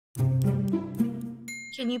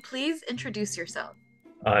Can you please introduce yourself?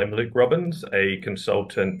 I'm Luke Robbins, a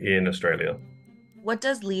consultant in Australia. What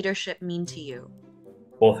does leadership mean to you?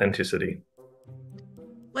 Authenticity,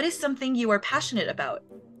 What is something you are passionate about?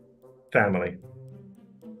 family,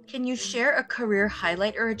 Can you share a career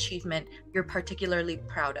highlight or achievement you're particularly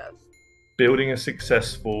proud of? building a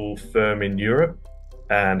successful firm in Europe,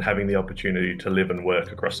 and having the opportunity to live and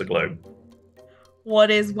work across the globe.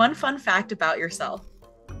 What is one fun fact about yourself?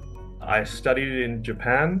 I studied in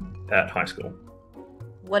Japan at high school.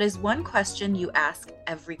 What is one question you ask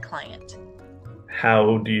every client?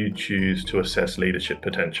 How do you choose to assess leadership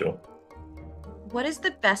potential? What is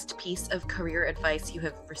the best piece of career advice you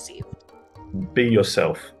have received? Be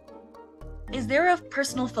yourself. Is there a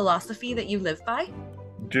personal philosophy that you live by?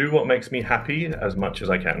 Do what makes me happy as much as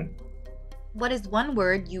I can. What is one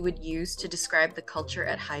word you would use to describe the culture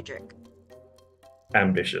at Heidrick?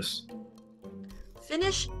 Ambitious.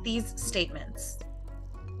 Finish these statements.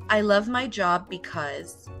 I love my job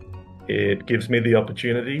because It gives me the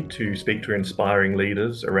opportunity to speak to inspiring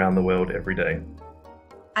leaders around the world every day.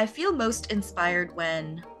 I feel most inspired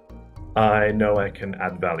when I know I can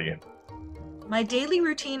add value. my daily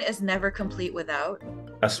routine is never complete without.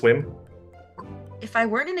 A swim, If I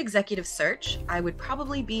weren't in executive search, I would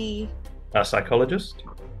probably be. a psychologist,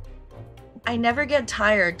 I never get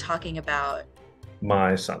tired talking about.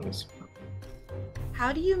 my sons.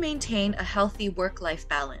 How do you maintain a healthy work-life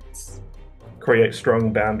balance? Create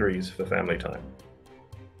strong boundaries for family time.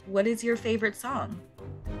 What is your favorite song?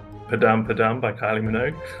 Padam Padam by Kylie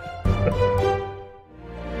Minogue.